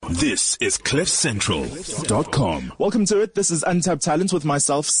This is CliffCentral.com. Welcome to it. This is Untapped Talent with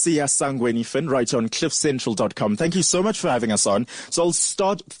myself, Sia Sangweni Finn, right here on CliffCentral.com. Thank you so much for having us on. So I'll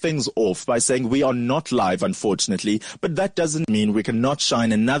start things off by saying we are not live, unfortunately, but that doesn't mean we cannot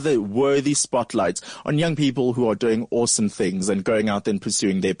shine another worthy spotlight on young people who are doing awesome things and going out and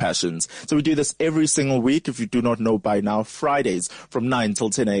pursuing their passions. So we do this every single week. If you do not know by now, Fridays from 9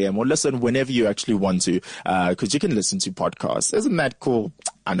 till 10 a.m. or listen whenever you actually want to, because you can listen to podcasts. Isn't that cool?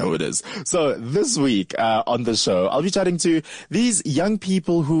 I know it is. So this week on the show, I'll be chatting to these young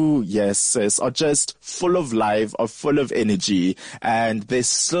people who, yes, are just full of life, are full of energy, and they're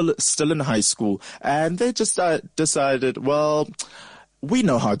still in high school, and they just decided, well, we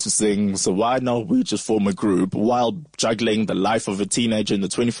know how to sing, so why not we just form a group while juggling the life of a teenager in the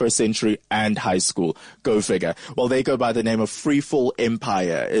 21st century and high school? Go figure. Well, they go by the name of Freefall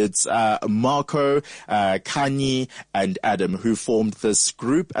Empire. It's Marco, Kanye, and Adam who formed this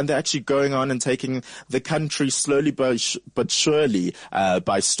group, and they're actually going on and taking the country slowly but surely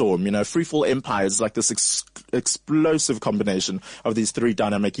by storm. You know, Freefall Empire is like this explosive combination of these three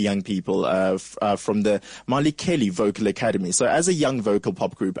dynamic young people from the Mali Kelly Vocal Academy. So as a young vocal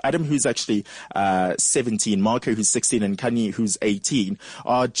pop group, Adam, who's actually 17, Marco, who's 16, and Kanye, who's 18,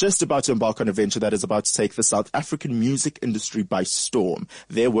 are just about to embark on a venture that is about to take the South African music industry by storm.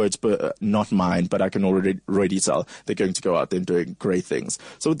 Their words, but not mine, but I can already tell they're going to go out there and doing great things.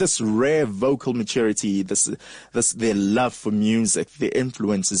 So with this rare vocal maturity, this their love for music, their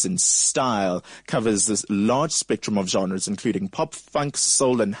influences in style covers this large spectrum of genres, including pop, funk,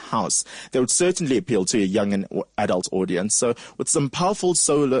 soul, and house. They would certainly appeal to a young and adult audience. So with some powerful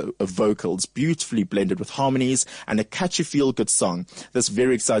solo vocals, beautifully blended with harmonies and a catchy feel-good song, this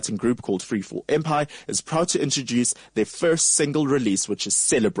very exciting group called Freefall Empire is proud to introduce their first single release, which is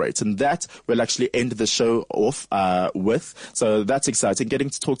Celebrate, and that we'll actually end the show off with. So that's exciting,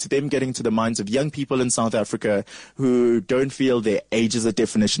 getting to talk to them, getting to the minds of young people in South Africa who don't feel their age is a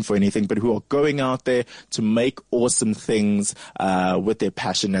definition for anything, but who are going out there to make awesome things with their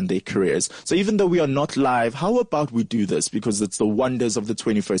passion and their careers. So even though we are not live, how about we do this? Because it's the wonders of the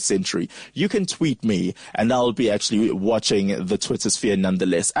 21st century. You can tweet me and I'll be actually watching the Twitter sphere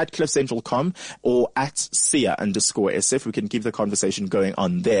nonetheless at CliffCentral.com or at Sia_SF. We can keep the conversation going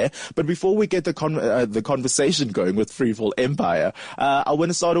on there. But before we get the conversation going with Freefall Empire, I want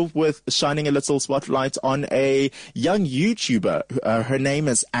to start off with shining a little spotlight on a young YouTuber. Her name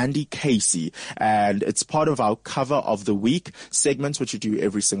is Andy Casey, and it's part of our Cover of the Week segment, which we do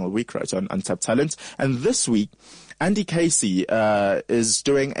every single week, right, on Untapped Talent. And this week, Andy Casey is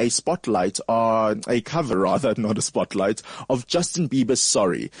doing a spotlight on a cover, rather, not a spotlight, of Justin Bieber's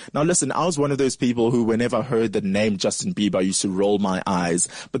Sorry. Now listen, I was one of those people who whenever I heard the name Justin Bieber, I used to roll my eyes.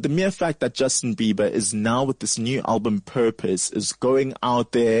 But the mere fact that Justin Bieber is now with this new album Purpose, is going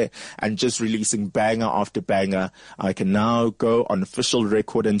out there and just releasing banger after banger, I can now go on official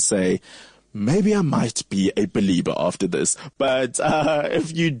record and say, maybe I might be a believer after this. But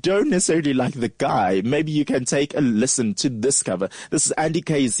if you don't necessarily like the guy, maybe you can take a listen to this cover. This is Andy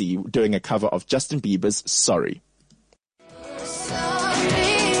Casey doing a cover of Justin Bieber's Sorry.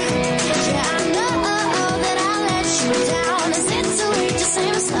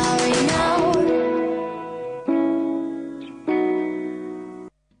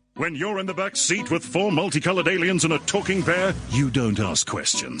 When you're in the back seat with 4 multicolored aliens and a talking bear, you don't ask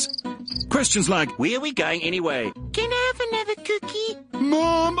questions. Questions like, where are we going anyway? Can I have another cookie?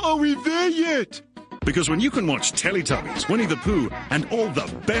 Mom, are we there yet? Because when you can watch Teletubbies, Winnie the Pooh, and all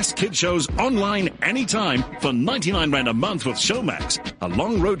the best kid shows online anytime for 99 Rand a month with Showmax, a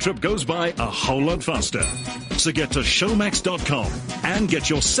long road trip goes by a whole lot faster. So get to showmax.com and get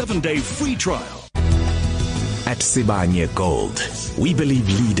your 7-day free trial. At Sibanye Gold, we believe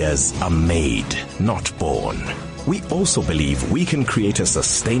leaders are made, not born. We also believe we can create a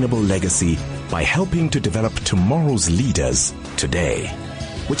sustainable legacy by helping to develop tomorrow's leaders today,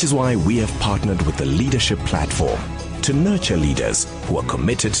 which is why we have partnered with the Leadership Platform to nurture leaders who are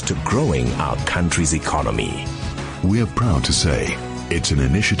committed to growing our country's economy. We're proud to say it's an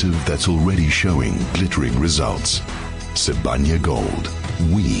initiative that's already showing glittering results. Sibanye Gold.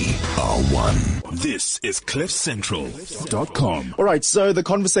 We are one. This is CliffCentral.com. All right, so the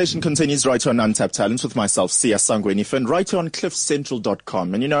conversation continues right here on Untapped Talent with myself, Sia Sangweni Finn, right here on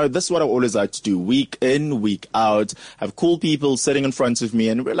CliffCentral.com. And you know, this is what I always like to do, week in, week out, have cool people sitting in front of me,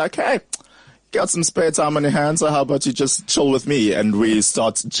 and we're like, hey, got some spare time on your hands, so how about you just chill with me? And we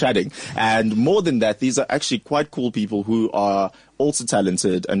start chatting. And more than that, these are actually quite cool people who are also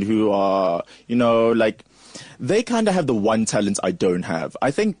talented and who are, you know, like, they kind of have the one talent I don't have.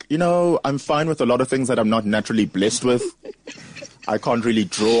 I think, you know, I'm fine with a lot of things that I'm not naturally blessed with. I can't really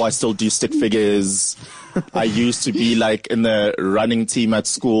draw. I still do stick figures. I used to be like in the running team at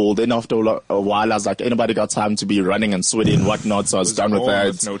school. Then after a while, I was like, anybody got time to be running and sweaty and whatnot? So I was done with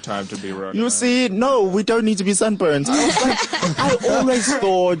that. No time to be running. You see, no, we don't need to be sunburned. I was like, I always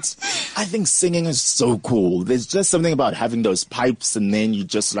thought, I think singing is so cool. There's just something about having those pipes and then you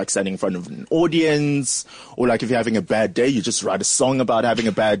just like standing in front of an audience, or like if you're having a bad day, you just write a song about having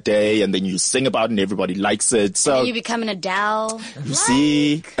a bad day and then you sing about it and everybody likes it. So and you become an Adele. You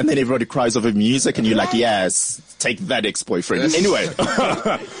see, and then everybody cries over music and you're like, yes, take that ex-boyfriend. Anyway,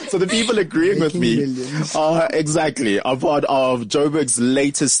 so the people agreeing with me are exactly a part of Joburg's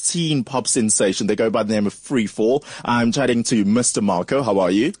latest teen pop sensation. They go by the name of Freefall. I'm chatting to Mr. Marco. How are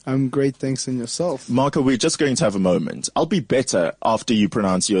you? I'm great, thanks, and yourself? Marco, we're just going to have a moment. I'll be better after you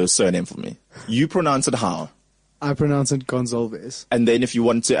pronounce your surname for me. You pronounce it how? I pronounce it Gonzalez. And then if you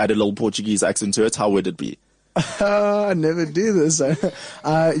want to add a little Portuguese accent to it, how would it be? I never do this.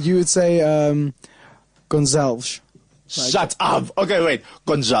 You would say Gonzalves. Shut up. Okay, wait.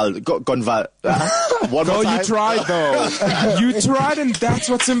 Gonval. One more time. You tried though. You tried, and that's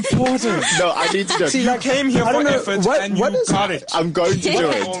what's important. No, I need to know. See, you came here for effort, and you got it. I'm going to do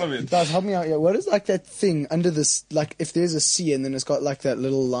it. All of it. Guys, help me out here. What is like that thing under this? Like, if there's a C and then it's got like that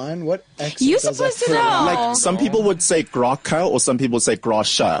little line. What accent? You're does supposed that to know. Like some people would say graka, or some people say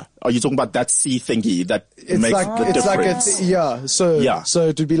grasha. Are you talking about that C thingy that makes like, the it's difference? Like so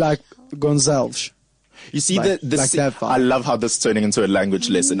it would be like Gonzalves. You see, like the like C, that vibe. I love how this is turning into a language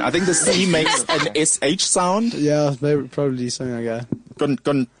lesson. I think the C makes an SH sound. Yeah, maybe probably something like that.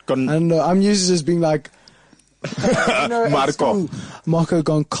 Gon. I don't know. I'm used to just being like Marco. Marco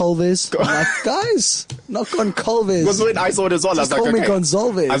Goncalves. I'm like, guys, not Goncalves. Because when I saw it as well, I was Just like, call me okay.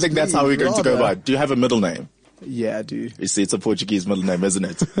 Gonzalves. I think that's how we're going to go about it. Do you have a middle name? Yeah, I do. You see, it's a Portuguese middle name, isn't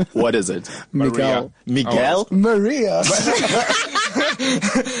it? What is it? Miguel. Miguel? Maria.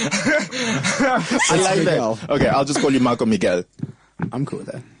 I like Miguel. that. Okay, I'll just call you Marco Miguel. I'm cool with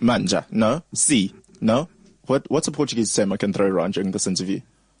that. Manja. No? Si. No? What's a Portuguese term I can throw around during this interview?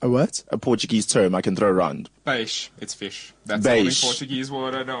 A what? A Portuguese term I can throw around. Beige. It's fish. That's Beige. the only Portuguese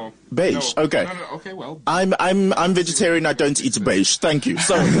word I know. Beige. No. Okay. No, okay, well. I'm vegetarian. I don't eat beige. Thank you.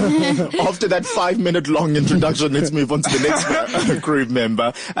 So after that 5-minute long introduction, let's move on to the next group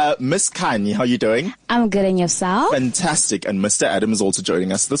member. Miss Kanye, how are you doing? I'm good, and yourself? Fantastic. And Mr. Adam is also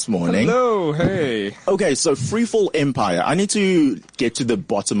joining us this morning. Hello. Hey. Okay, so Freefall Empire. I need to get to the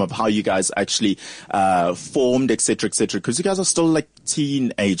bottom of how you guys actually formed, etc., because you guys are still like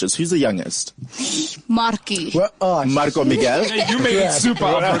teenagers. Who's the youngest? Marky. Well, Marco Miguel. You made it super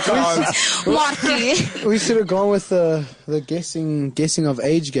Afrikaans. Marky. we should have gone with the guessing of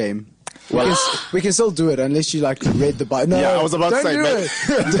age game. Well, We can still do it unless you like read the bio. No, Yeah, I was about to don't say do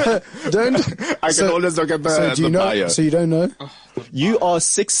that. it. Don't. I can always look at So do you the know? bio. So you don't know? You are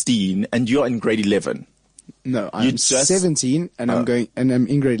 16 and you're in grade 11. No, I'm just- 17 and I'm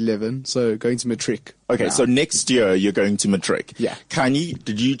in grade 11, so going to matric. Okay, now. so next year you're going to matric. Yeah. Kanye,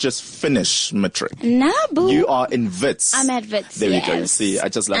 did you just finish matric? Nah, boo. You are in Wits. I'm at Wits, There we go. You yes. see, I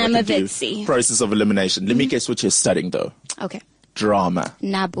just love I'm how to a do Witsy. process of elimination. Let me guess what you're studying though. Okay. Drama,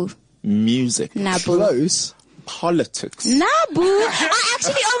 Nah, boo. music, Nah, boo. Close. politics. Nah, boo. I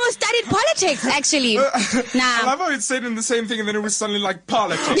actually almost studied politics, actually. I Nah. love how it said in the same thing, and then it was suddenly like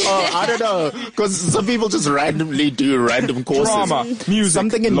politics. I don't know, because some people just randomly do random courses. Drama, music,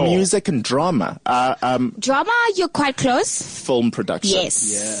 Something in law. music and drama. Drama, you're quite close. Film production.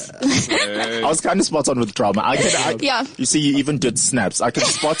 Yes. I was kind of spot on with drama. Yeah. You see, you even did snaps. I can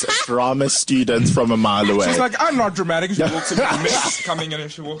spot drama students from a mile away. She's like, I'm not dramatic. She walks in with a mist coming in,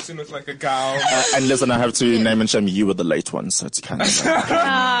 and she walks in with like a gown. And listen, I have to name and shame you were the late one, so it's kind of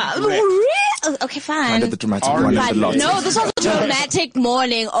Really? Okay, fine. kind of the dramatic one of the lot. No, this was a dramatic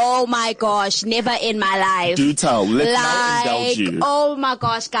morning. Oh my gosh, never in my life. Do tell. Let now indulge you. Oh my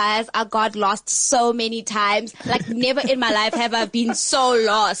gosh, guys, I got lost so many times. Like, never in my life have I been so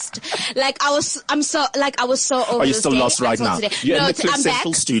lost. Like, I was so over. Are you this still day lost right until now? today. You're No, in the Cliff I'm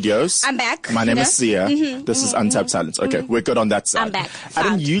Central back. Studios. I'm back. My name You is Sia. This is unTapped Talents. Okay, we're good on that side. I'm back.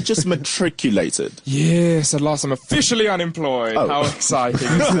 Adam, Found. you just matriculated. Yes, at last I'm officially unemployed. Oh. How exciting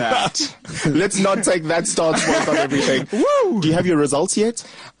is that? Let's not take that stance point on everything. Woo! Do you have your results yet?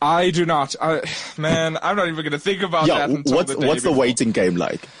 I do not. Man, I'm not even going to think about Yeah, that until what's the day the before. waiting game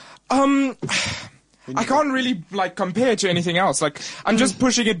like? I can't really like compare it to anything else. Like I'm just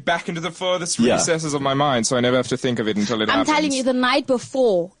pushing it back into the furthest Yeah. recesses of my mind, so I never have to think of it until it I'm happens. telling you, the night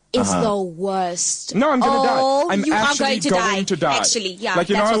before, is the worst. No, I'm gonna die. I'm you actually are going to die. Actually, yeah. Like,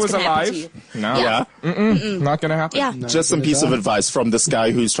 you know, that's I what's was gonna happen to alive. you. No. Yeah. Not gonna happen. Yeah. No, Just some gonna piece of die. advice from this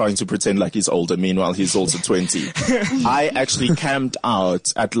guy who's trying to pretend like he's older. Meanwhile, he's also 20. I actually camped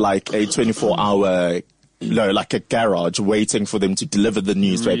out at like a 24-hour, like a garage, waiting for them to deliver the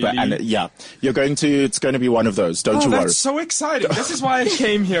newspaper. Really? And it's going to be one of those. Don't you worry. That's so exciting. This is why I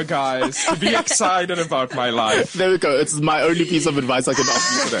came here, guys, to be excited about my life. There we go. It's my only piece of advice I can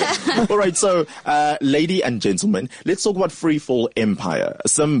offer you today. All right, so, lady and gentlemen, let's talk about Freefall Empire.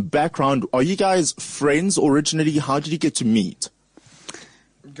 Some background. Are you guys friends originally? How did you get to meet?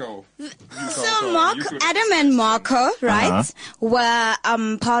 Go. So Adam and Marco, right, were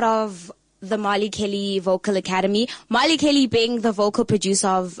part of the Marley Kelly Vocal Academy. Marley Kelly being the vocal producer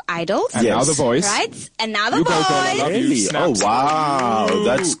of Idols. And now The Voice. Right? And now The You guys all love Voice. you. Really? Snaps. Oh, wow.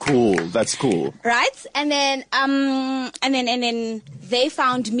 That's cool. That's cool. Right? And then they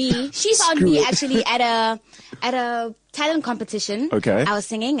found me. She found me actually at a talent competition. Okay. I was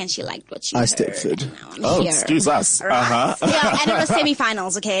singing and she liked what she I heard. stepped it. And now I'm Oh, here. excuse us. Right. Yeah, and it was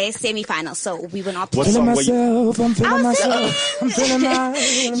semifinals, okay? Semifinals. So we were not What playing. song were you? I'm feeling myself. I'm feeling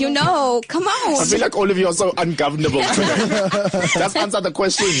myself. You know, come on. I feel like all of you are so ungovernable today. Just answer the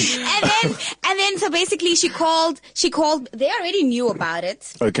question. And then so basically she called, they already knew about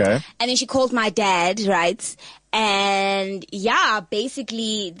it. Okay. And then she called my dad, right? And yeah,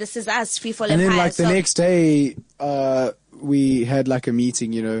 basically this is us, Freefall Empire. And then like the So- next day, we had like a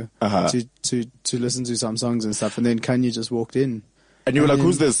meeting, you know, to listen to some songs and stuff. And then Kanye just walked in. And you were like,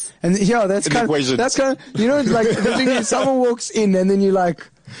 who's this? And yeah, that's In the kind equation. of, that's kind of, you know, like the thing is someone walks in and then you're like,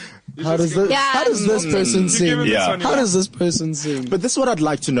 how does this person sing? Yeah. How does this person sing? But this is what I'd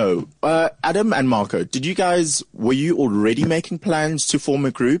like to know. Adam and Marco, were you already making plans to form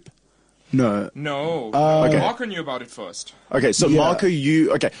a group? No. No. Okay. Marco knew about it first. Okay, so Yeah. Marco,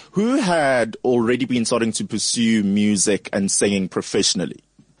 who had already been starting to pursue music and singing professionally?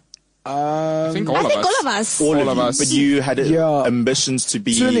 I think all I of think us. all of us. All of us. But you had Yeah. ambitions to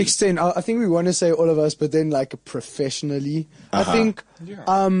be... To an extent, I think we want to say all of us, but then like professionally, I think,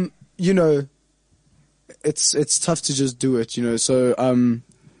 you know, it's tough to just do it, you know. So,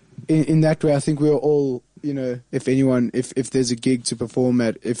 in that way, I think we're all, you know, if there's a gig to perform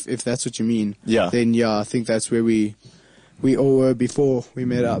at, if that's what you mean, then I think that's where we all were before we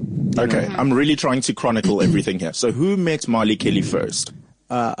met up. Okay, I'm really trying to chronicle everything here. So who met Marley Kelly first?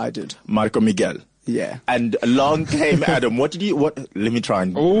 I did. Marco Miguel. Yeah. And along came Adam. Let me try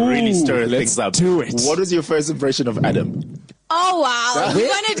and really stir things up. do it. What was your first impression of Adam? Oh wow, you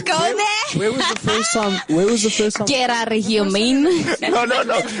want to go there? Where was the first time? Get out of here, man. No.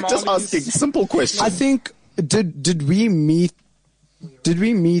 Just asking. Simple question. I think, did we meet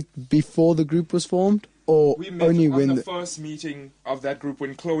before the group was formed? Or We met only on when the first meeting of that group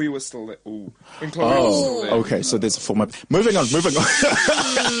when Chloe was still there. When Chloe was still there. Okay, so there's a former. Moving on.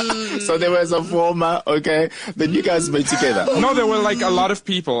 So there was a former, okay. Then you guys met together. No, there were like a lot of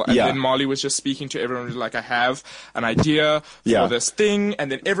people, and Yeah. then Molly was just speaking to everyone. Like, I have an idea Yeah. for this thing,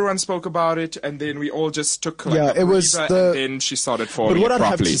 and then everyone spoke about it, and then we all just took like Yeah, a it was breather, the- and then she started forming But what it I'd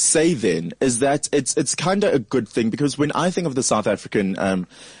have properly. to say then is that it's kind of a good thing, because when I think of the South African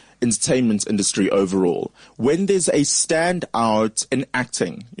entertainment industry overall, when there's a standout in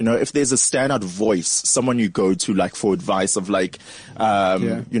acting, you know, if there's a standout voice, someone you go to like for advice of like,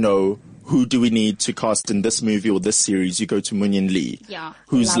 you know, who do we need to cast in this movie or this series, you go to Munyan Lee,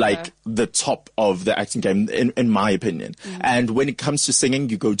 who's love like her. the top of the acting game, in my opinion. And when it comes to singing,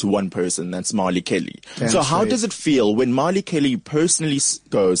 you go to one person, that's Marley Kelly. So how does it feel when Marley Kelly personally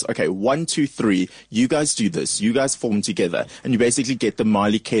goes, okay, 1, 2, 3, you guys do this, you guys form together, and you basically get the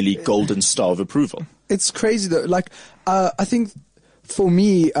Marley Kelly golden star of approval? It's crazy though. Like, I think for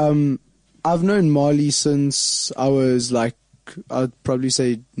me, I've known Marley since I was like, I'd probably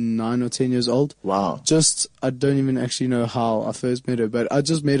say 9 or 10 years old. Wow. I don't even actually know how I first met her, but I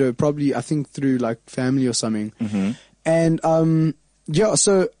just met her probably, I think, through like family or something. And,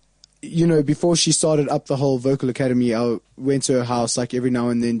 so, you know, before she started up the whole vocal academy, I went to her house like every now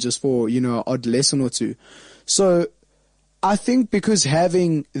and then just for, you know, an odd lesson or two. So I think because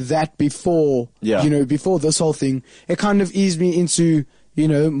having that before, you know, before this whole thing, it kind of eased me into, you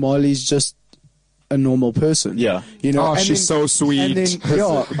know, Marley's just a normal person. Yeah. You know, Oh, and she's so sweet. And then,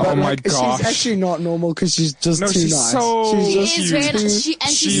 Oh but my like, gosh. she's actually not normal because she's just No, too she's nice. so she's She just is cute. very,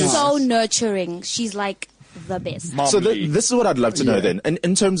 she's She's so nurturing. She's like the best. So this is what I'd love to know then.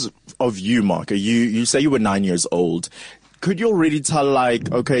 In terms of you, Marco, you say you were 9 years old. Could you already tell, like,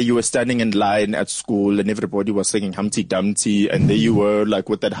 okay, you were standing in line at school and everybody was singing Humpty Dumpty, and there you were, like,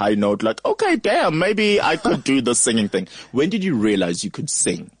 with that high note, like, okay, damn, maybe I could do the singing thing. When did you realize you could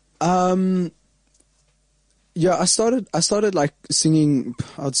sing? Yeah, I started like singing,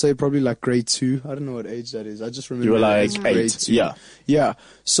 I'd say probably like grade 2. I don't know what age that is. I just remember You were like grade 8. 2. Yeah. Yeah.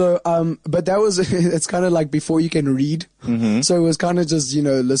 So, but that was, it's kind of like before you can read. Mm-hmm. So it was kind of just,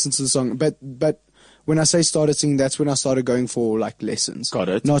 listen to the song. But when I say started singing, that's when I started going for like lessons. Got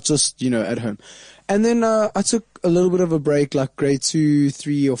it. Not just, at home. And then, I took a little bit of a break, like grade 2,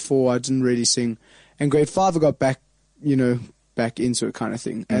 3 or 4. I didn't really sing. And grade 5, I got back, back into it kind of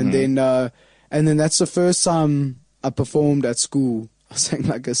thing. Mm-hmm. And then that's the first time I performed at school. I sang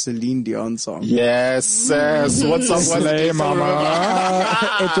like a Celine Dion song. Yes. What song was it, Mama?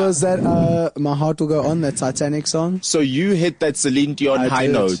 It was that My Heart Will Go On, that Titanic song. So you hit that Celine Dion high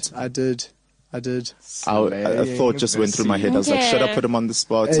note. I did. A thought just went through my head. I was like, should I put him on the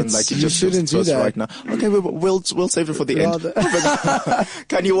spot? And like, you shouldn't do that right now. Okay, we'll save it for the end.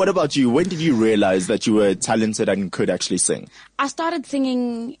 Kanye, what about you? When did you realize that you were talented and could actually sing? I started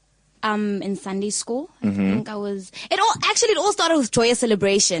singing in Sunday school. Mm-hmm. I think it all started with Joyous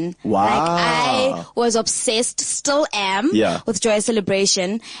Celebration. Wow. Like I was obsessed, still am, with Joyous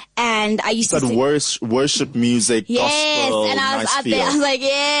Celebration. And I used to sing worship music, gospel, and I was nice out there, I was like,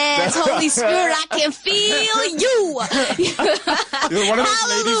 yes, Holy Spirit, I can feel you. You're one of those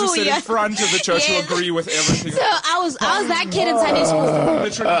ladies who sit in front of the church who agree with everything. So I was that kid in Sunday school.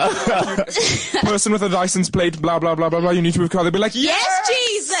 Literally, person with a license plate, blah, blah, blah, blah, blah, you need to move car. They'll be like, yes,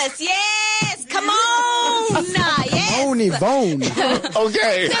 Jesus, yes, come on, yes. Vone.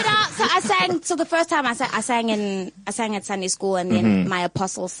 Okay. So I sang. So the first time I sang at Sunday school, and then my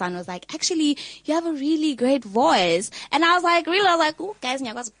apostle's son was like, "Actually, you have a really great voice." And I was like, "Really?" I was like, "Oh, guys,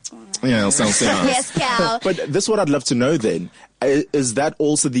 sounds yes, Cal." But this is what I'd love to know then. Is that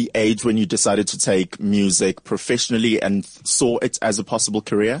also the age when you decided to take music professionally and saw it as a possible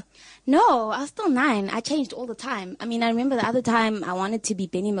career? No, I was still 9. I changed all the time. I mean, I remember the other time I wanted to be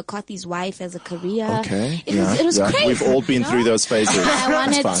Benny McCarthy's wife as a career. Okay. It was crazy. We've all been through those phases. I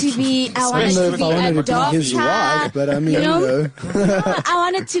wanted to be a doctor. But I mean, I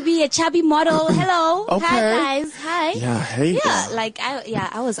wanted to be a chubby model. Hello. Okay. Hi, guys. Hi. Yeah, hey. Yeah,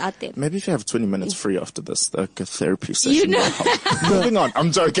 I was out there. Maybe if you have 20 minutes free after this, like a therapy session. Moving on.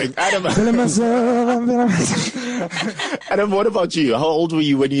 I'm joking. Adam, what about you? How old were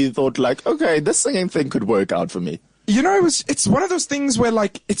you when you thought like, okay, this singing thing could work out for me? It's one of those things where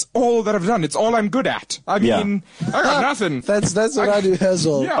like, it's all that I've done. It's all I'm good at. I mean, I got nothing. That's what I do as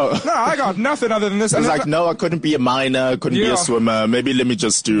well. Yeah, No, I got nothing other than this. It's like, no, I couldn't be a miner, couldn't be a swimmer. Maybe let me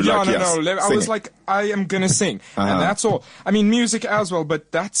just do I was like, I am gonna sing. And that's all. I mean, music as well, but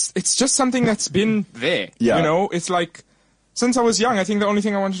it's just something that's been there. Yeah. It's like, since I was young, I think the only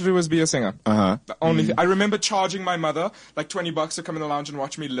thing I wanted to do was be a singer. The only thing. I remember charging my mother like $20 to come in the lounge and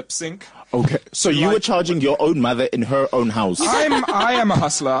watch me lip sync. Okay, so you were charging your own mother in her own house. I am a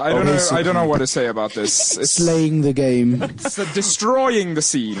hustler. I don't know what to say about this. It's slaying the game. It's destroying the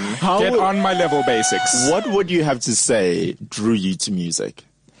scene. Get on my level basics. What would you have to say drew you to music?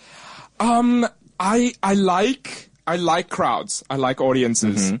 I like crowds. I like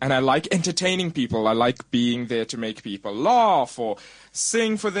audiences. And I like entertaining people. I like being there to make people laugh or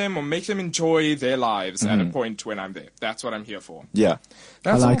sing for them or make them enjoy their lives at a point when I'm there. That's what I'm here for. Yeah.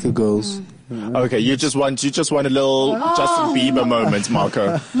 I like the girls. Okay, you just want a little Justin Bieber moment,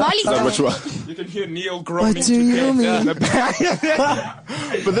 Marco. Molly, Is that what you want? You can hear Neil groaning What do you mean?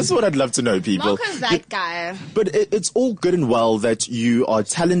 But this is what I'd love to know, people. Marco's that guy. But it's all good and well that you are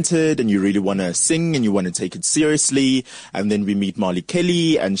talented and you really want to sing and you want to take it seriously. And then we meet Marley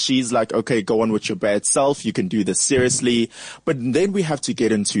Kelly and she's like, okay, go on with your bad self. You can do this seriously. But then we have to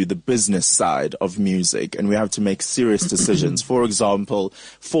get into the business side of music and we have to make serious decisions. For example,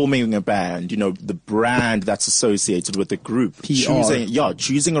 forming a band, the brand that's associated with the group.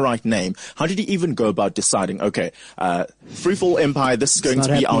 Choosing a right name. How did you even go about deciding, okay, Freefall Empire, this is going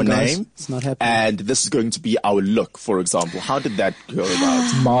to be our name. It's not happening. And this is going to be our look, for example. How did that go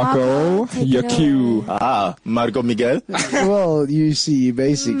about? Marco, your cue. Marco Miguel. Well, you see,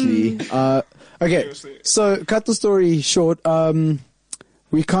 basically. Okay, so cut the story short.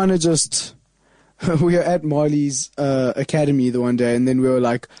 We kind of just... we were at Marley's academy the one day, and then we were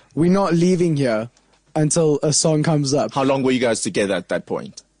like, we're not leaving here until a song comes up. How long were you guys together at that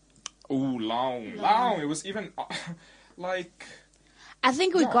point? Ooh, long. It was even like... I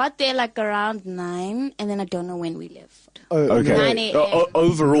think we got there like around 9, and then I don't know when we left. Okay. 9 a.m.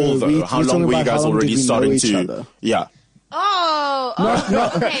 Overall, though, how long were you guys already starting to... Yeah.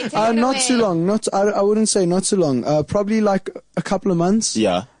 Okay. Not too long. I wouldn't say not too long. Probably like a couple of months.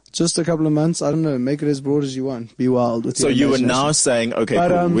 Yeah. just a couple of months. I don't know. Make it as broad as you want. Be wild. With So your you were imagination. now saying, okay,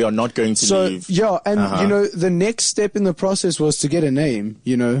 cool, we are not going to leave. Yeah, and the next step in the process was to get a name.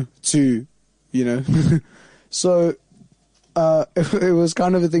 So it was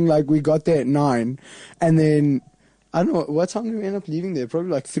kind of a thing. Like, we got there at 9, and then I don't know what time did we end up leaving there.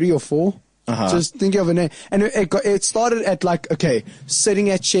 Probably like 3 or 4. Just thinking of a name. And it started at like, okay, sitting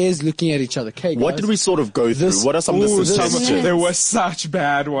at chairs looking at each other. Okay, guys, What did we sort of go through? What are some of the suggestions? There were such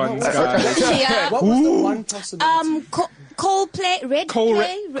bad ones, guys. Yeah. What was the one possibility? Coldplay, Red Cold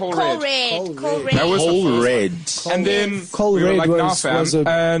Play, Red. Cold Red. That was the Whole first red. And then Cold we were Red like, nah, was fam. a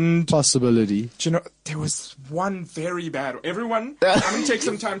And possibility. do you know, there was one very bad one. Everyone, I'm going to take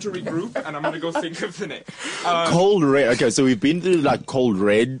some time to regroup, and I'm going to go think of the name. Cold red. Okay, so we've been through like cold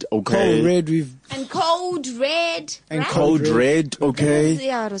red. Okay. Cold Red, And Cold Red. And right? Cold red. Okay.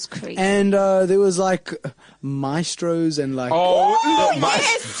 Yeah, it was crazy. and there was like maestros and like.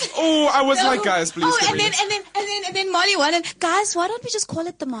 yes. I was like, guys, please. Oh, can and then Molly wanted, guys, why don't we just call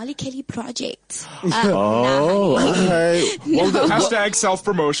it the Molly Kelly Project? Oh, okay. Well, Hashtag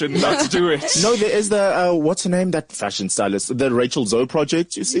self-promotion. Let's do it. no, there is the, what's her name? That fashion stylist. The Rachel Zoe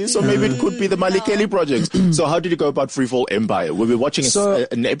project, you see? So maybe it could be the Molly Kelly project. So how did you go about Freefall Empire? We were watching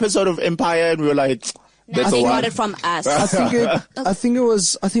an episode of Empire and we were like, that's they all got right. it from us. I think it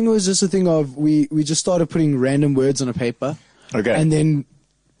was just a thing of we just started putting random words on a paper. Okay. And then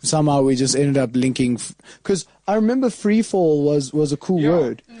somehow we just ended up linking, because I remember freefall was a cool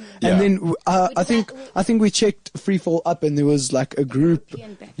word. Yeah. And then I think we checked freefall up and there was like a group,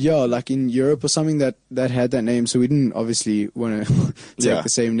 like in Europe or something that had that name. So we didn't obviously want to take the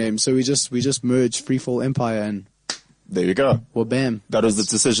same name. So we just merged Freefall Empire and there you go. well, bam. That was the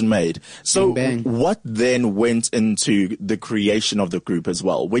decision made. So Bang, bang. what then went into the creation of the group as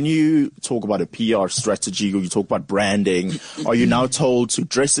well? When you talk about a PR strategy or you talk about branding, are you now told to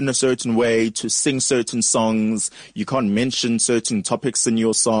dress in a certain way, to sing certain songs? You can't mention certain topics in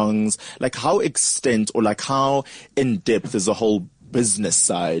your songs. Like how extent or like how in depth is the whole business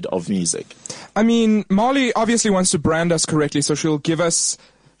side of music? I mean, Molly obviously wants to brand us correctly, so she'll give us...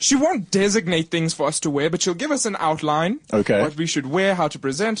 She won't designate things for us to wear, but she'll give us an outline. Okay. What we should wear, how to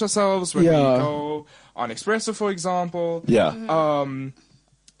present ourselves when we go on Espresso, for example. Yeah.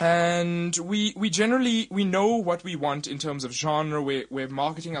 And we generally, we know what we want in terms of genre. We're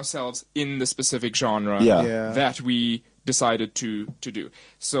marketing ourselves in the specific genre that we decided to do.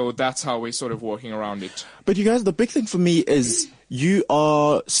 So that's how we're sort of working around it. But you guys, the big thing for me is you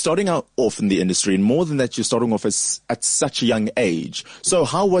are starting out off in the industry, and more than that, you're starting off at such a young age. So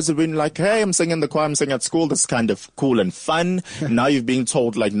how was it when, like, hey, I'm singing in the choir, I'm singing at school, this is kind of cool and fun. Now you've been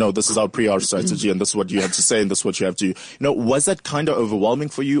told, like, no, this is our PR strategy, and this is what you have to say, and this is what you have to, you know, was that kind of overwhelming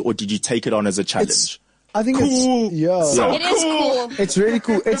for you, or did you take it on as a challenge? I think Cool. it's So It is cool. It's really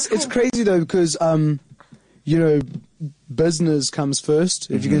cool. It's crazy though because you know, business comes first,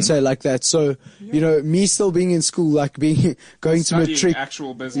 if you can say it like that. So, you know, me still being in school, like going to Studying matric,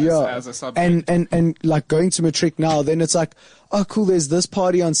 actual business as a subject. and like going to matric now, then it's like, oh cool, there's this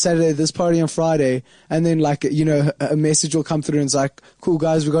party on Saturday, this party on Friday, and then like, you know, a message will come through and it's like, cool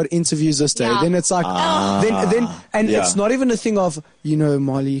guys, we got interviews this day. Yeah. Then it's like, then it's not even a thing of, you know,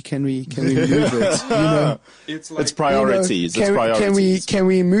 Molly, can we move it? You know, It's like, it's priorities. It's priorities. Can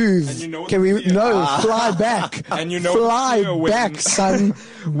we move? And you know Can we? it's clear. No, fly back. And you know it's fly clear when- back, son.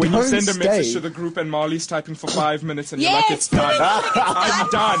 when you Don't send a message stay. to the group and Marley's typing for 5 minutes and you're Yes. like, it's done. I'm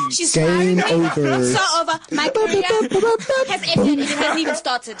done. She's Game smiling. over. It's so over. My career has ended. It hasn't even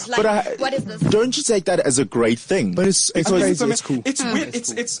started. Like, But what is this? don't you take that as a great thing? But it's crazy. It's cool. It's weird.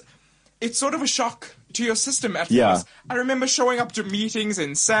 It's sort of a shock to your system at Yeah. first. I remember showing up to meetings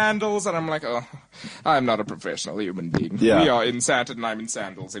in sandals, and I'm like, oh, I'm not a professional human being. Yeah. We are in Santa, and I'm in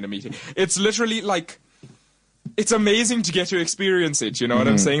sandals in a meeting. It's literally like, it's amazing to get to experience it. You know what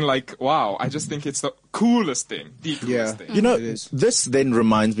I'm saying? Like, wow, I just think it's the coolest thing. The coolest thing. You know, It is. this then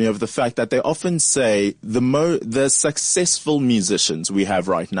reminds me of the fact that they often say the successful musicians we have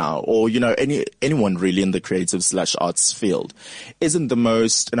right now, or, you know, anyone really in the creative/arts field, isn't the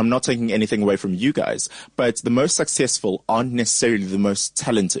most, and I'm not taking anything away from you guys, but the most successful aren't necessarily the most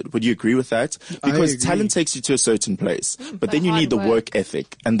talented. Would you agree with that? Because agree. talent takes you to a certain place, but But then you need the hard work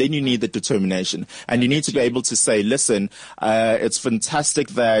ethic, and then you need the determination, and you need to be able to say, listen, it's fantastic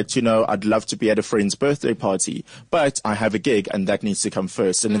that, you know, I'd love to be at a friend's birthday party, but I have a gig and that needs to come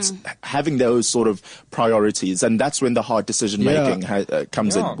first. And it's having those sort of priorities, and that's when the hard decision making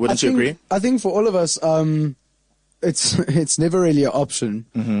comes in. Wouldn't you agree? I think for all of us, it's never really an option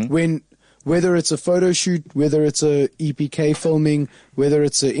when. Whether it's a photo shoot, whether it's a EPK filming, whether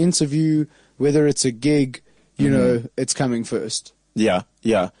it's an interview, whether it's a gig, you know, it's coming first. Yeah,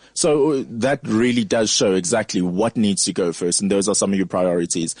 yeah. So that really does show exactly what needs to go first, and those are some of your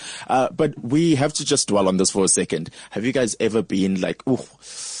priorities. But we have to just dwell on this for a second. Have you guys ever been like, ooh,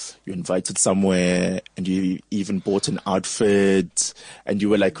 you're invited somewhere and you even bought an outfit and you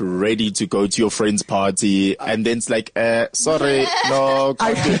were like ready to go to your friend's party, and then it's like, sorry, no.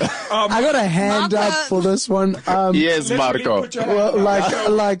 I got a hand Marco. up for this one. Yes, Marco.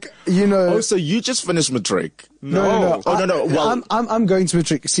 Well, like you know. Oh, so you just finished matric? No. Oh, no. Well, I'm going to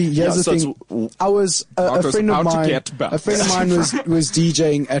matric. See, here's the thing. I was a friend of mine. Was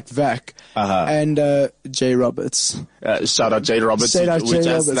DJing at VAC, and Jay Roberts. Shout out Jay Roberts. Shout out Jay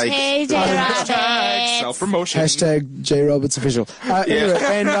just Roberts. like Hey, Jay Roberts. Self-promotion. Hashtag Jay Roberts official.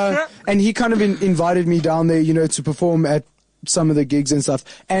 Anyway, and he kind of invited me down there, you know, to perform at some of the gigs and stuff,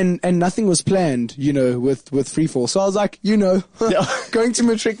 and nothing was planned, you know, with Freefall. So I was like, you know, going to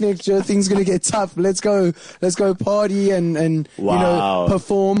matric next year, things gonna get tough. Let's go party and Wow. you know,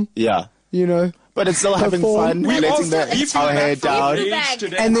 perform. Yeah. You know. But it's still having fun, letting our hair down.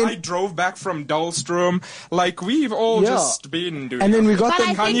 And then I drove back from Dahlstrom. Like, we've all just been doing. And then we got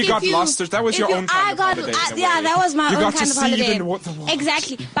But Kanye got lost. That was your own kind of holiday. That was my own kind of holiday. The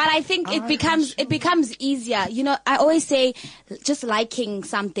Exactly. But I think it becomes easier. You know, I always say just liking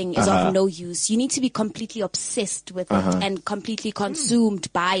something is of no use. You need to be completely obsessed with it and completely consumed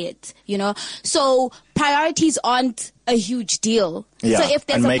by it, you know? So priorities aren't a huge deal. Yeah. So if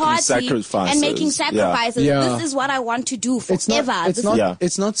there's And a making party sacrifices. and making sacrifices, Yeah. this is what I want to do forever.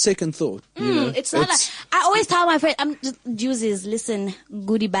 It's not second thought. You know? It's not. I always tell my friend, Juices, listen,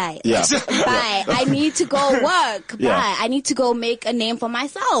 goodie bye. Yeah. Bye. I need to go work. Yeah. Bye. I need to go make a name for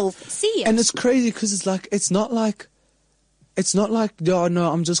myself. See ya. And it's crazy because it's not like, oh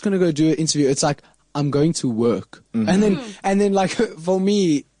no, I'm just gonna go do an interview. It's like I'm going to work, and then like for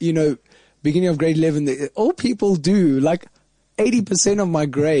me, you know, beginning of grade 11, all people do, like 80% of my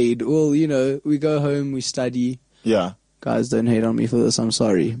grade, well, you know, we go home, we study. Yeah. Guys, don't hate on me for this, I'm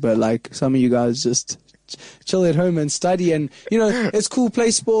sorry. But like some of you guys just chill at home and study, and you know, it's cool,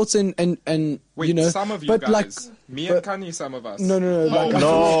 play sports and Wait, you know. some of you but guys. like, Me and Kanye, some of us. No. Like,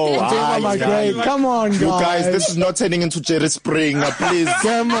 No, I'm talking about my grade. Come on, guys. You guys, this is not turning into Jerry Springer, please.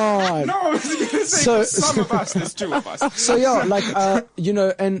 Come on. No, I was going to say some of us. There's two of us. So yeah, like you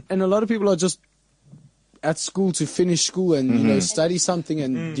know, and a lot of people are just at school to finish school and you know, study something,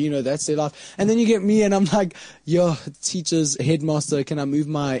 and you know, that's their life. And then you get me, and I'm like, yo, teachers, headmaster, can I move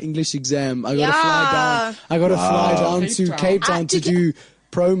my English exam? I gotta fly down. I gotta fly down to Cape Town to do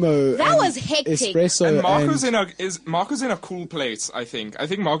promo. That was hectic. Espresso. And Marco's in a cool place, I think. I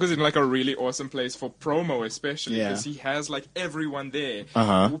think Marco's in like a really awesome place for promo, especially because he has like everyone there.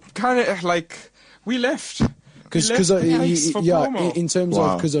 Kind of like we left. Because in terms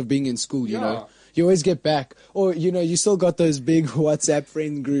of because of being in school, you know. You always get back, or you know, you still got those big WhatsApp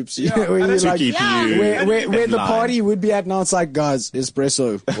friend groups. You know, where you're like, where the party would be at now. It's like, guys,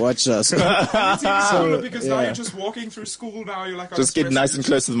 espresso, watch us. So, because now you're just walking through school. Now you're like, just get nice and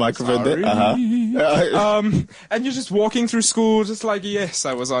close to the microphone there. And you're just walking through school, just like, yes,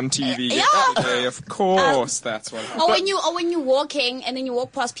 I was on TV yesterday. Of course, that's what. Or when you're walking and then you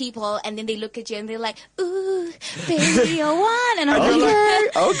walk past people and then they look at you and they're like, ooh, baby, you're one, and I'm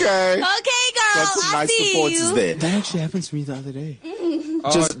like, okay, girl. Got some nice supporters there. That actually happened to me the other day.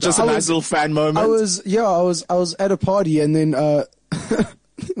 Just a nice little fan moment. I was at a party, and then it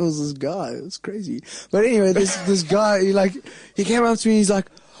was this guy. It was crazy. But anyway, this guy, he came up to me. He's like,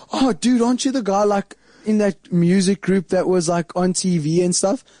 "Oh, dude, aren't you the guy like in that music group that was like on TV and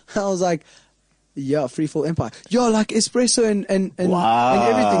stuff?" I was like, "Yeah, Freefall Empire. Yeah, like espresso and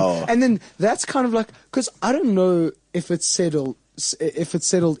everything." And then that's kind of like, because I don't know if it's settled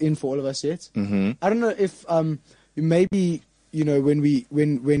in for all of us yet. I don't know if maybe, you know,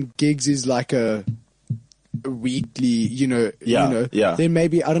 when gigs is like a weekly, then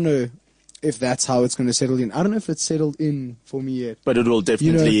maybe, I don't know if that's how it's going to settle in. I don't know if it's settled in for me yet. But it will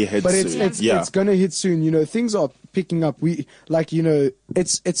definitely hit but soon. It's going to hit soon. You know, things are picking up.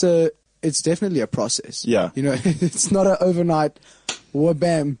 It's definitely a process. Yeah. You know, it's not an overnight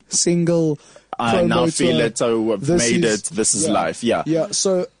wha-bam single. I now feel it. So I've made it. This is life. Yeah. Yeah.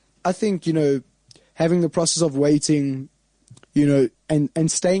 So I think, you know, having the process of waiting, you know,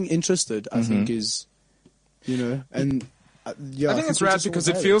 and staying interested, I think is, you know, and Yeah, I think it's we rad just all because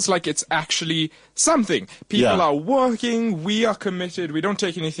it have feels like it's actually something. People Yeah. are working, we are committed, we don't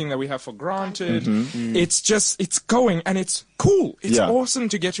take anything that we have for granted. It's going, and it's cool. It's Yeah. awesome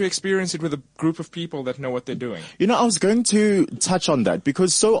to get to experience it with a group of people that know what they're doing. You know, I was going to touch on that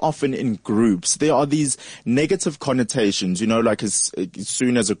because so often in groups, there are these negative connotations, you know, like as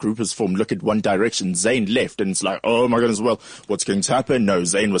soon as a group is formed, look at One Direction, Zayn left and it's like, oh my goodness, well, what's going to happen? No,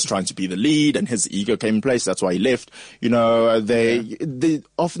 Zayn was trying to be the lead and his ego came in place. That's why he left. You know, they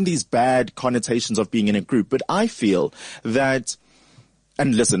often these bad connotations of being in a group, but I feel that,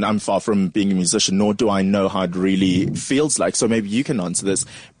 and listen, I'm far from being a musician, nor do I know how it really feels like. So maybe you can answer this.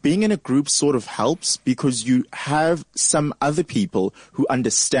 Being in a group sort of helps because you have some other people who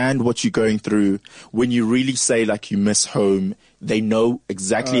understand what you're going through. When you really say like you miss home, they know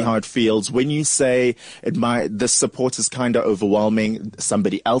exactly how it feels. When you say this support is kind of overwhelming,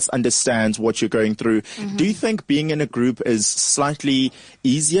 somebody else understands what you're going through. Do you think being in a group is slightly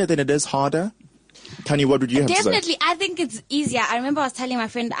easier than it is harder? Tanya, what would you have to say? Definitely, I think it's easier. I remember I was telling my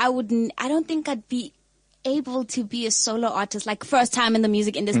friend I don't think I'd be able to be a solo artist, like first time in the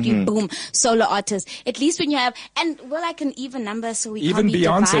music industry, boom, solo artist. At least when you have, and we're like an even number, so we Even can't be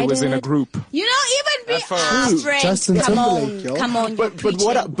Beyonce divided. was in a group. You know, even Beyonce. Justin Come Timberlake, yo. on, come on. But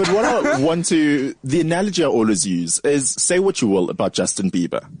what I want to, the analogy I always use is say what you will about Justin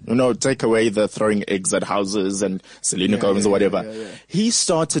Bieber. You know, take away the throwing eggs at houses and Selena Gomez or whatever. He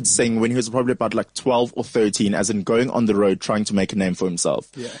started singing when he was probably about like 12 or 13, as in going on the road trying to make a name for himself.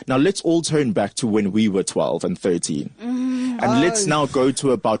 Now let's all turn back to when we were 12 and 13. And let's now go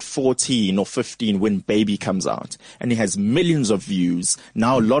to about 14 or 15 when Baby comes out. And he has millions of views.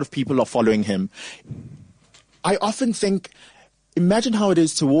 Now a lot of people are following him. I often think, imagine how it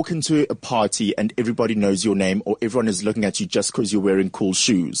is to walk into a party and everybody knows your name or everyone is looking at you just because you're wearing cool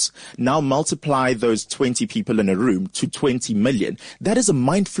shoes. Now multiply those 20 people in a room to 20 million. That is a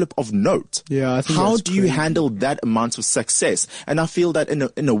mind flip of note. Yeah, I think how that's do you crazy. handle that amount of success? And I feel that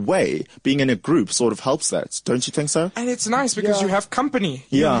in a way, being in a group sort of helps that. Don't you think so? And it's nice because you have company.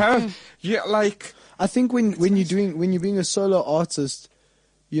 Yeah. I think when you're being a solo artist,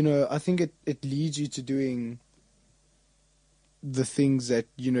 you know, I think it leads you to doing the things that,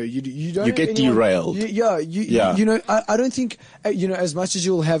 you know, you don't You get derailed. You know, I don't think, you know, as much as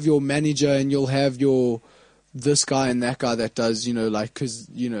you'll have your manager and you'll have this guy and that guy that does, you know, like, cause,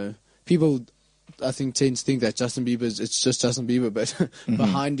 you know, people, I think, tend to think that Justin Bieber's, it's just Justin Bieber, but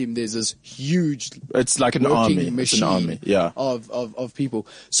behind him there's this huge, it's like an working army. machine It's an army. Yeah. of people.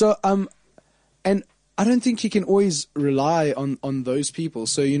 So, and I don't think you can always rely on those people.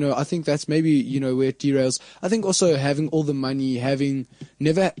 So, you know, I think that's maybe, you know, where it derails. I think also having all the money,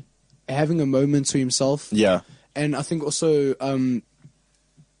 never having a moment to himself. Yeah. And I think also,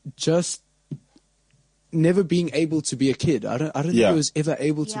 just never being able to be a kid. I don't think I was ever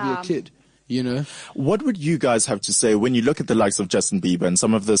able to be a kid. You know, what would you guys have to say when you look at the likes of Justin Bieber and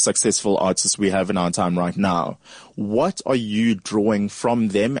some of the successful artists we have in our time right now? What are you drawing from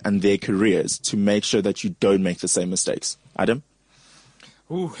them and their careers to make sure that you don't make the same mistakes? Adam?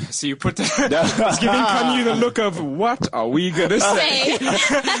 Ooh, so you put that, it's giving Kanye the look of, what are we going to say?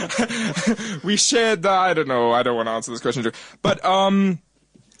 We shared that, I don't know, I don't want to answer this question too. But,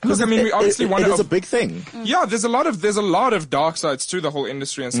 because I mean, we obviously want to. It is a big thing. Yeah, there's a lot of dark sides to the whole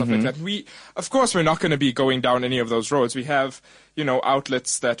industry and stuff like that. Of course, we're not going to be going down any of those roads. We have, you know,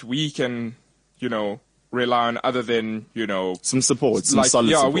 outlets that we can, you know, rely on other than, you know, some support, some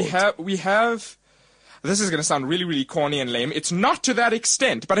solid support. we have. This is going to sound really, really corny and lame. It's not to that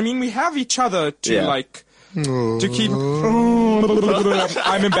extent, but I mean, we have each other to like. To keep.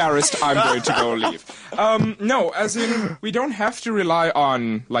 I'm embarrassed. I'm going to go leave. No, as in, we don't have to rely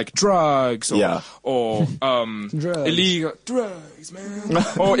on like drugs or illegal drugs, man,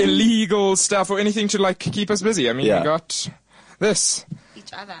 or illegal stuff or anything to like keep us busy. I mean, we got this.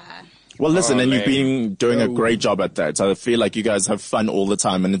 Each other. Well, listen, and you've been doing a great job at that. I feel like you guys have fun all the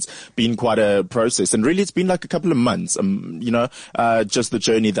time, and it's been quite a process. And really, it's been like a couple of months, you know, just the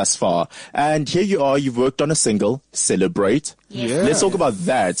journey thus far. And here you are, you've worked on a single, Celebrate. Yes. Let's talk about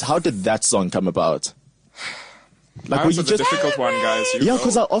that. How did that song come about? Like, was the difficult one, guys. Yeah,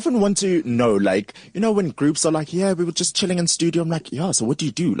 because I often want to know, like, you know, when groups are like, yeah, we were just chilling in studio. I'm like, yeah, so what do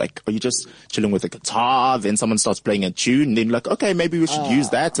you do? Like, are you just chilling with a guitar? Then someone starts playing a tune, and then like, okay, maybe we should use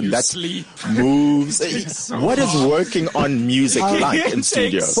that, and that moves. What is working on music like in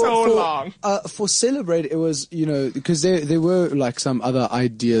studio? So long. For Celebrate, it was, you know, because there were like some other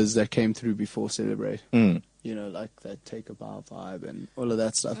ideas that came through before Celebrate. like that Take a Bow vibe and all of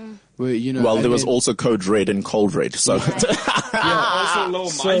that stuff. Where, well, there was also Code Red and Cold Red, so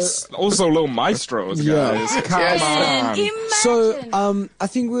also low maestros, guys. Yeah. Come on. Imagine. So I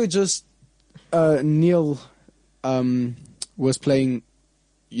think we were just Neil was playing,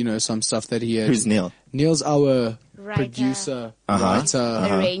 some stuff that he had. Who's Neil? Neil's our Writer. producer,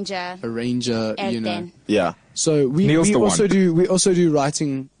 writer, arranger, Everything. Yeah. So we Neil's the also one. do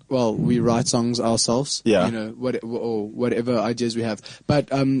writing. Well, we write songs ourselves. Yeah. Or whatever ideas we have. But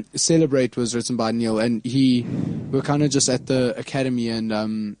Celebrate was written by Neil, and we're kind of just at the academy,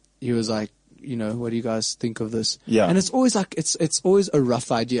 and he was like, what do you guys think of this? Yeah. And it's always like it's always a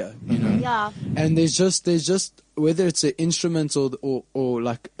rough idea, Yeah. And there's just whether it's an instrument or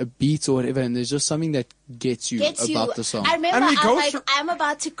like a beat or whatever, and there's just something that gets you about the song. I remember And we I go was through- like, I'm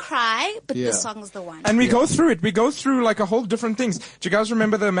about to cry, but Yeah. this song's the one. And we go through it. We go through like a whole different things. Do you guys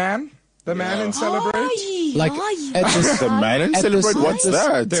remember the man? The man in Celebrate? Like at this, The man in At Celebrate, this- what's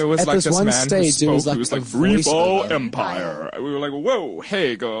that? There was At like this this one man stage, who it was spoke, like who a was like Freefall voiceover. Empire. We were like, whoa,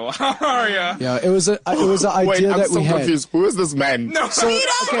 hey girl, how are ya? yeah, it was an idea Wait, I'm that so we had. confused. Who is this man? No,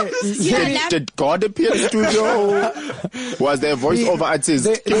 Did God appear in the studio? Was there a voiceover artist?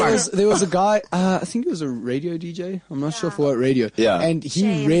 There was a guy, I think it was a radio DJ. I'm not sure for what radio. Yeah. And he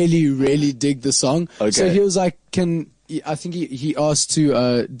Shame. really, really digged the song. Okay. So he was like, I think he asked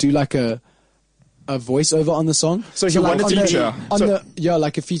to do like a voiceover on the song. So he like wanted on to the- feature. on So- the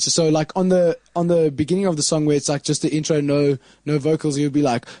like a feature. So like on the beginning of the song where it's like just the intro, no vocals, he would be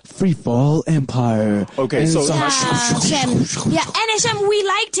like Freefall Empire. Okay, And so- it's like, Shem. Yeah, and Shem, we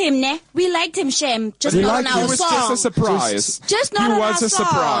liked him, ne? We liked him, Shem. Just We not on liked our it was song. just a surprise. Just not He on was our a song.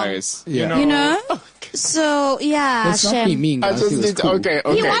 surprise. Yeah. You know? So, yeah, let's not be Shem. mean, I guys. just He was need cool. okay.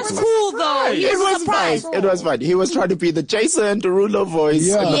 He was cool, though. He It was was surprised. fine. It was fine. He was trying to be the Jason Derulo voice.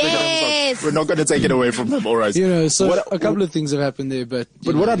 Yeah. in the beginning of the Yes. song. We're not going to take it away from him, all right? So a couple of things have happened there, but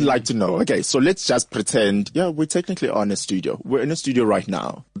What I'd like to know, okay, so let's just pretend, we technically are in a studio. We're in a studio right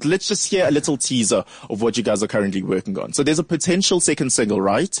now. Let's just hear a little teaser of what you guys are currently working on. So there's a potential second single,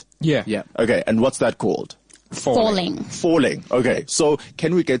 right? Yeah. yeah. Okay, and what's that called? Falling. Falling. Okay, so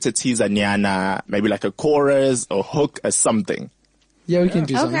can we get a teaser, nyana, maybe like a chorus or hook or something? Yeah, we can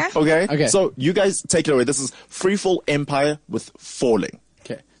do something. Okay. Okay? Okay. So you guys take it away. This is Freefall Empire with Falling.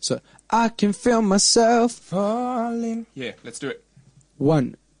 Okay. So I can feel myself. Falling. Yeah, let's do it.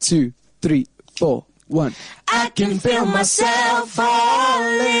 1, 2, 3, 4, 1. I can feel myself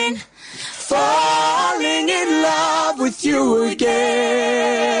falling in love with you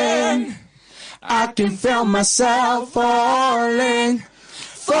again. I can feel myself falling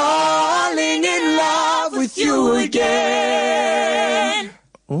in love with you again.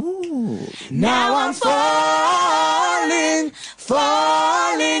 Ooh. Now I'm falling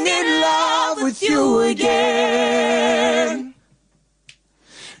in love with you again.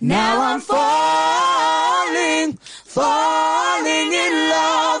 Now I'm falling in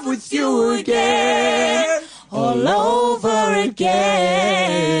love with you again, all over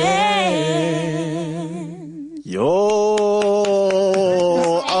again. Yo.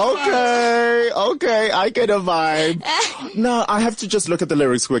 Okay, I get a vibe. Now, I have to just look at the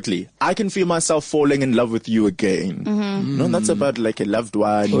lyrics quickly. I can feel myself falling in love with you again. No, that's about like a loved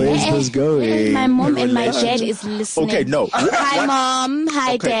one. Where's this going? My mom and my dad is listening. Okay, no. Hi, Mom.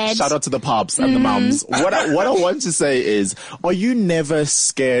 Hi, Okay, Dad. shout out to the pops and the mums. What I want to say is, are you never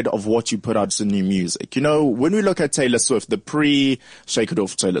scared of what you put out to new music? You know, when we look at Taylor Swift, the pre-Shake It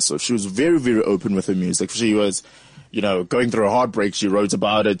Off Taylor Swift, she was very, very open with her music. She was, going through a heartbreak. She wrote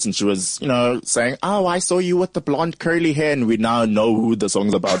about it and she was, saying, oh, I saw you with the blonde curly hair, and we now know who the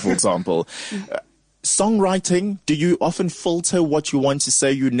song's about, for example. Songwriting, do you often filter what you want to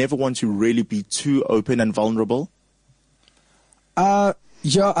say? You never want to really be too open and vulnerable?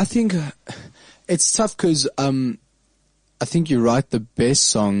 Yeah, I think it's tough because I think you write the best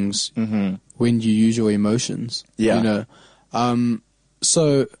songs when you use your emotions. Yeah.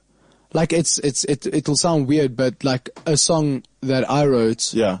 So like it'll sound weird, but like a song that I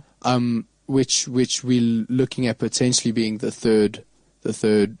wrote, Yeah. which we're looking at potentially being the third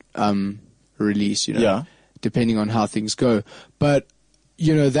release, Yeah. depending on how things go. But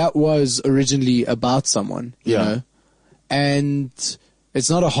that was originally about someone, you Yeah. know, and it's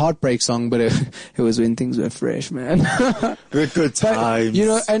not a heartbreak song, but it was when things were fresh, man. Good times.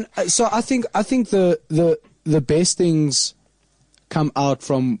 And so I think the best things come out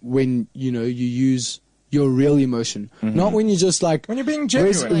from when you use your real emotion, not when you just like When you're being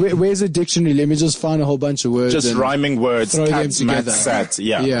genuine. Where's a dictionary? Let me just find a whole bunch of words. Just and rhyming words, throw them cats, math, together. sat.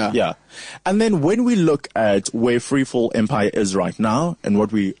 Yeah. Yeah. And then when we look at where Freefall Empire is right now and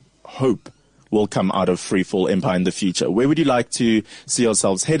what we hope will come out of Freefall Empire in the future? Where would you like to see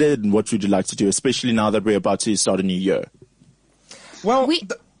yourselves headed, and what would you like to do, especially now that we're about to start a new year? Well, go.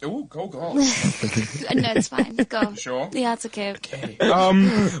 go. No, it's fine. Go. Sure? Yeah, it's okay.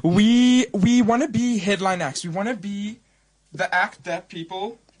 We want to be headline acts. We want to be the act that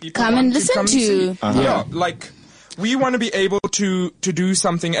people come want and listen come to. See. Yeah, like we want to be able to do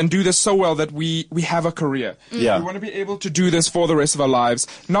something and do this so well that we have a career. Yeah. We want to be able to do this for the rest of our lives,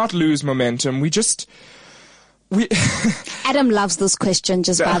 not lose momentum. Adam loves those questions,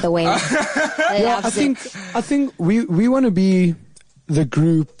 just by the way. I think we want to be the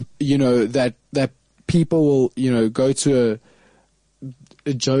group, that people will, go to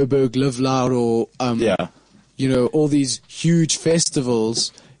a Joburg Live Loud or all these huge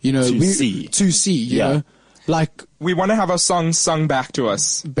festivals, to see, you know. Like, we want to have our songs sung back to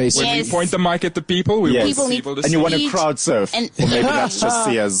us. Basically. When we point the mic at the people, we want people to and see. you want to crowd surf. Or maybe that's just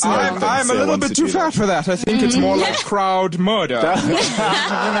Sia's I'm a little bit too fat for that. I think it's more like crowd murder. I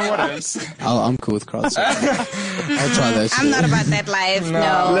don't know what it is. I'm cool with crowd surf. I'll try that. I'm not about that life,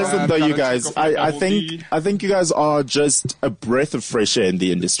 no. Listen though, you guys, I think you guys are just a breath of fresh air in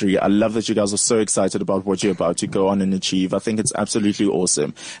the industry. I love that you guys are so excited about what you're about to go on and achieve. I think it's absolutely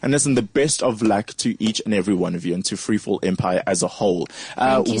awesome. And listen, the best of luck to each and every one of you and to Freefall Empire as a whole.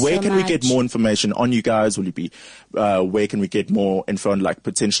 Where can we get more information on you guys? Will you be, where can we get more info on, like,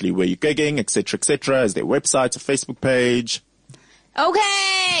 potentially where you're gigging, etc., etc.? Is there a website, a Facebook page?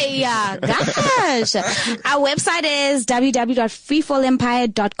 Okay, yeah, gosh. Our website is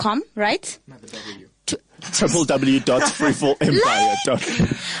www.freefallempire.com, right? Not the W.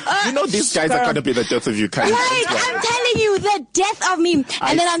 www.freefallempire.com. You know these guys are going to be the death of you, kind of. Right, I'm telling you, the death of me.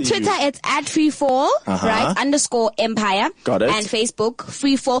 And then on Twitter, it's @freefall, right, _empire. Got it. And Facebook,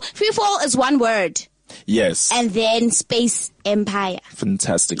 Freefall. Freefall is one word. Yes. And then space Empire.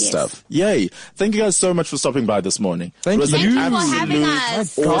 Fantastic stuff. Yay. Thank you guys so much for stopping by this morning. Thank you for having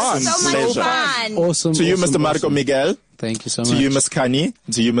us. Awesome so much fun. Awesome. To you, Mr. Marco Miguel. Thank you so much. To you, Ms. Kani.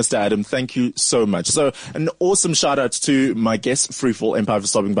 To you, Mr. Adam. Thank you so much. So, an awesome shout out to my guest, Freefall Empire, for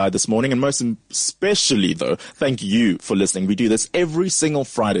stopping by this morning. And most especially, though, thank you for listening. We do this every single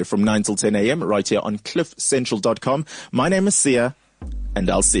Friday from 9 till 10 a.m. right here on cliffcentral.com. My name is Sia, and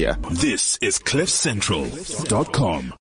I'll see ya. This is cliffcentral.com.